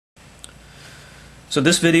So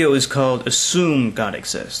this video is called Assume God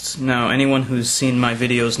Exists. Now, anyone who's seen my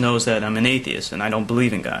videos knows that I'm an atheist and I don't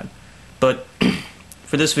believe in God. But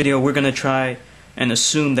for this video, we're going to try and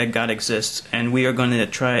assume that God exists, and we are going to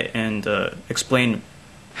try and explain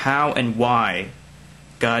how and why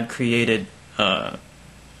God created the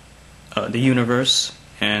universe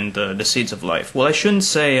and the seeds of life. Well, I shouldn't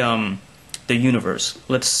say the universe.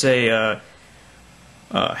 Let's say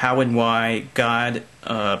how and why God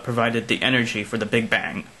provided the energy for the Big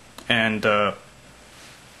Bang, and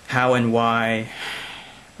how and why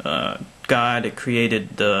God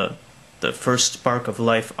created the first spark of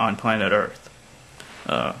life on planet Earth,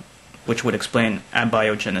 which would explain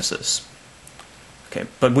abiogenesis. Okay,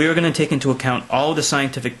 but we are going to take into account all the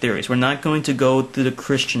scientific theories. We're not going to go through the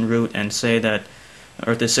Christian route and say that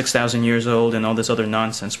Earth is 6,000 years old and all this other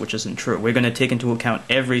nonsense, which isn't true. We're going to take into account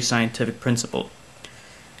every scientific principle,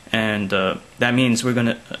 and that means we're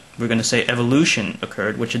going to say evolution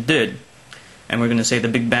occurred, which it did, and we're going to say the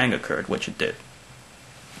Big Bang occurred, which it did.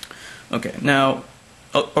 Okay, now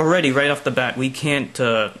already right off the bat, we can't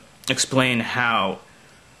explain how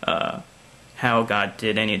God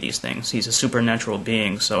did any of these things. He's a supernatural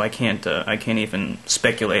being, so I can't even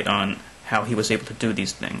speculate on how he was able to do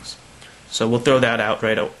these things. So we'll throw that out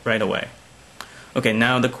right away. Okay,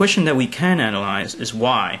 now the question that we can analyze is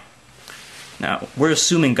why. Now, we're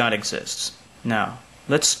assuming God exists. Now,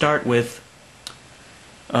 let's start with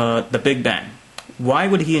the Big Bang. Why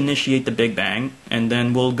would he initiate the Big Bang? And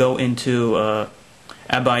then we'll go into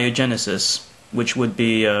abiogenesis, which would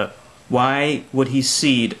be why would he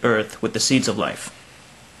seed Earth with the seeds of life?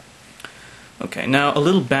 Okay, now a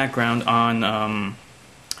little background on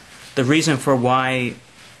the reason for why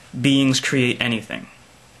beings create anything.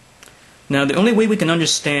 Now, the only way we can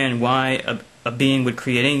understand why a being would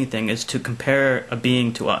create anything is to compare a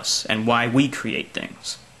being to us and why we create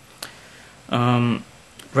things.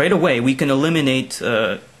 Right away, we can eliminate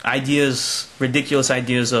ridiculous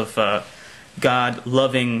ideas of God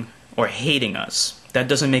loving or hating us. That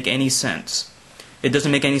doesn't make any sense. It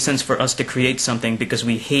doesn't make any sense for us to create something because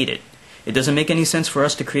we hate it. It doesn't make any sense for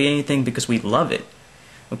us to create anything because we love it.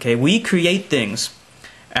 Okay, we create things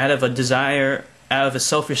out of a desire, out of a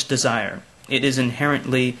selfish desire. It is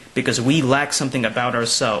inherently because we lack something about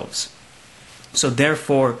ourselves. So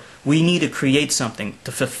therefore, we need to create something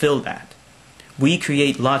to fulfill that. We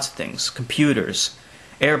create lots of things: computers,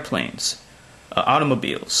 airplanes,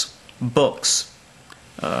 automobiles, books,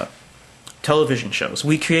 television shows.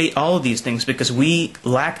 We create all of these things because we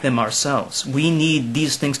lack them ourselves. We need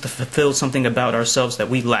these things to fulfill something about ourselves that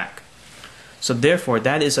we lack. So therefore,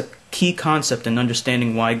 that is a key concept in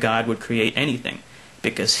understanding why God would create anything.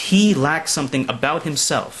 Because he lacked something about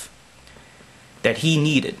himself that he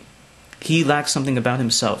needed. He lacked something about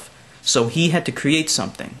himself. So he had to create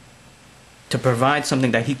something to provide something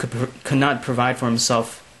that he could not provide for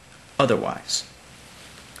himself otherwise.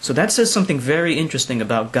 So that says something very interesting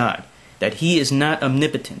about God. That he is not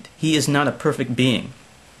omnipotent. He is not a perfect being.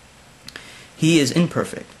 He is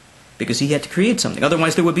imperfect because he had to create something.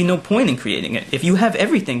 Otherwise, there would be no point in creating it. If you have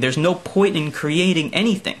everything, there's no point in creating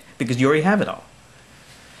anything because you already have it all.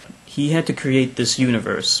 He had to create this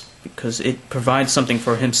universe because it provides something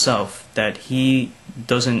for himself that he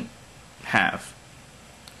doesn't have.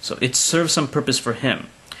 So it serves some purpose for him.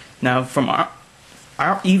 Now, from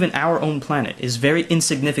even our own planet is very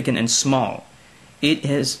insignificant and small. It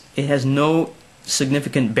has no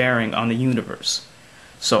significant bearing on the universe.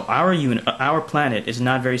 So our planet is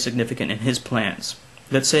not very significant in his plans.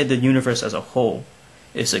 Let's say the universe as a whole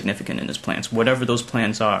is significant in his plans. Whatever those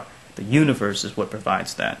plans are, the universe is what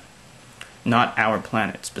provides that, not our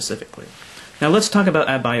planet specifically. Now let's talk about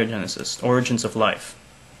abiogenesis, origins of life.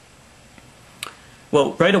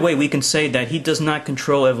 Well, right away we can say that he does not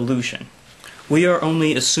control evolution. We are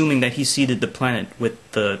only assuming that he seeded the planet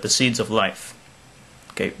with the seeds of life.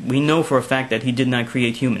 Okay, we know for a fact that he did not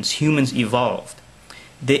create humans. Humans evolved.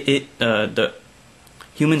 The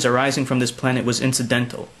humans arising from this planet was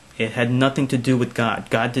incidental. It had nothing to do with God.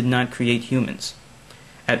 God did not create humans.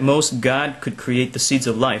 At most, God could create the seeds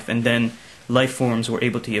of life, and then life forms were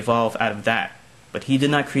able to evolve out of that. But he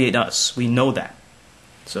did not create us. We know that.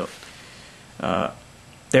 So,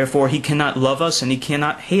 therefore, he cannot love us and he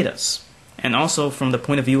cannot hate us. And also, from the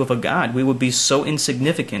point of view of a God, we would be so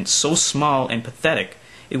insignificant, so small and pathetic.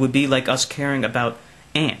 It would be like us caring about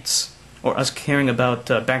ants or us caring about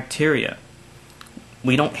bacteria.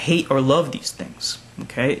 We don't hate or love these things.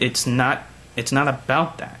 Okay, it's not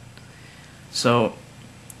about that. So,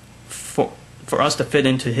 for us to fit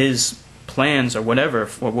into his plans or whatever,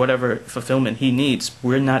 for whatever fulfillment he needs,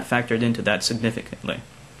 we're not factored into that significantly.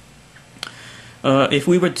 If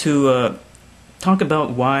we were to talk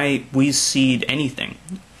about why we seed anything.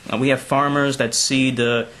 We have farmers that seed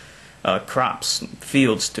crops,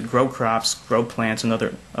 fields to grow crops, grow plants, and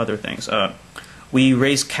other things. We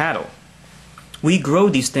raise cattle. We grow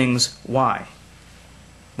these things. Why?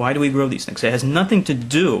 Why do we grow these things? It has nothing to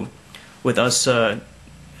do with us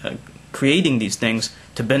creating these things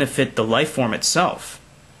to benefit the life form itself,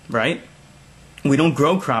 right? We don't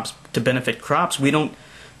grow crops to benefit crops. We don't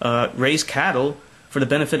raise cattle for the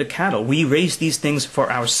benefit of cattle. We raise these things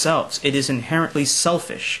for ourselves. It is inherently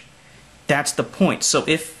selfish. That's the point. So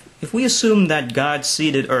if we assume that God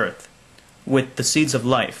seeded earth with the seeds of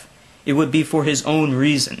life, it would be for his own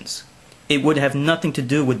reasons. It would have nothing to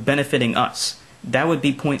do with benefiting us. That would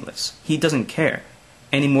be pointless. He doesn't care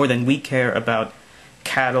any more than we care about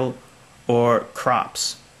cattle or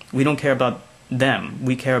crops. We don't care about them.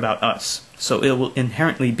 We care about us. So it will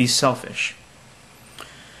inherently be selfish.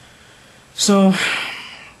 So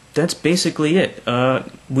that's basically it.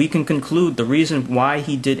 We can conclude the reason why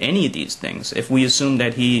he did any of these things. If we assume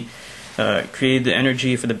that he created the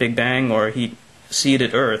energy for the Big Bang, or he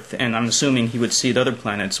seeded Earth, and I'm assuming he would seed other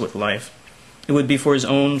planets with life, it would be for his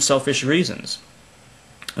own selfish reasons.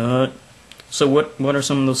 So what are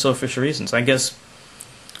some of those selfish reasons? I guess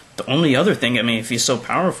the only other thing, I mean, if he's so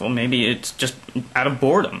powerful, maybe it's just out of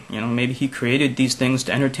boredom. You know, maybe he created these things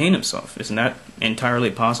to entertain himself. Isn't that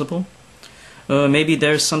entirely possible? Maybe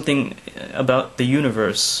there's something about the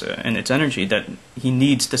universe and its energy that he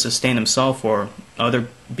needs to sustain himself or other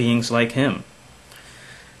beings like him.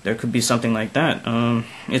 There could be something like that.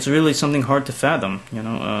 It's really something hard to fathom, you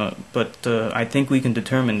know. But I think we can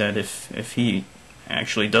determine that if he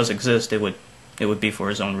actually does exist, it would be for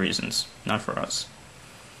his own reasons, not for us.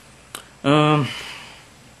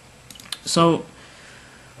 So,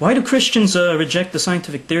 why do Christians reject the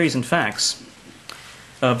scientific theories and facts,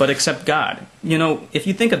 but accept God? You know, if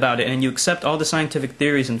you think about it and you accept all the scientific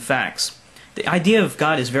theories and facts, the idea of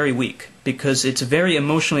God is very weak because it's very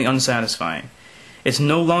emotionally unsatisfying. It's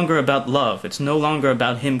no longer about love. It's no longer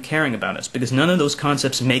about him caring about us, because none of those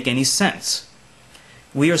concepts make any sense.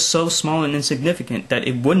 We are so small and insignificant that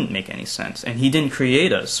it wouldn't make any sense. And he didn't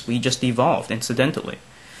create us. We just evolved incidentally.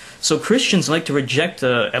 So Christians like to reject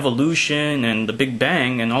evolution and the Big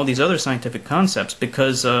Bang and all these other scientific concepts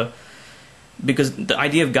because the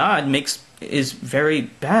idea of God is very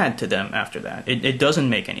bad to them after that. It doesn't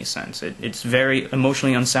make any sense. It's very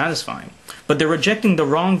emotionally unsatisfying. But they're rejecting the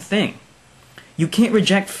wrong thing. You can't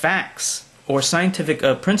reject facts or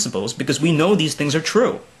scientific principles because we know these things are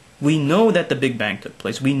true. We know that the Big Bang took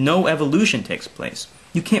place. We know evolution takes place.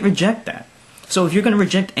 You can't reject that. So if you're going to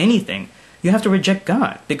reject anything, you have to reject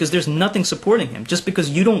God because there's nothing supporting him. Just because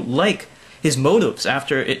you don't like his motives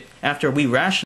after we rationalize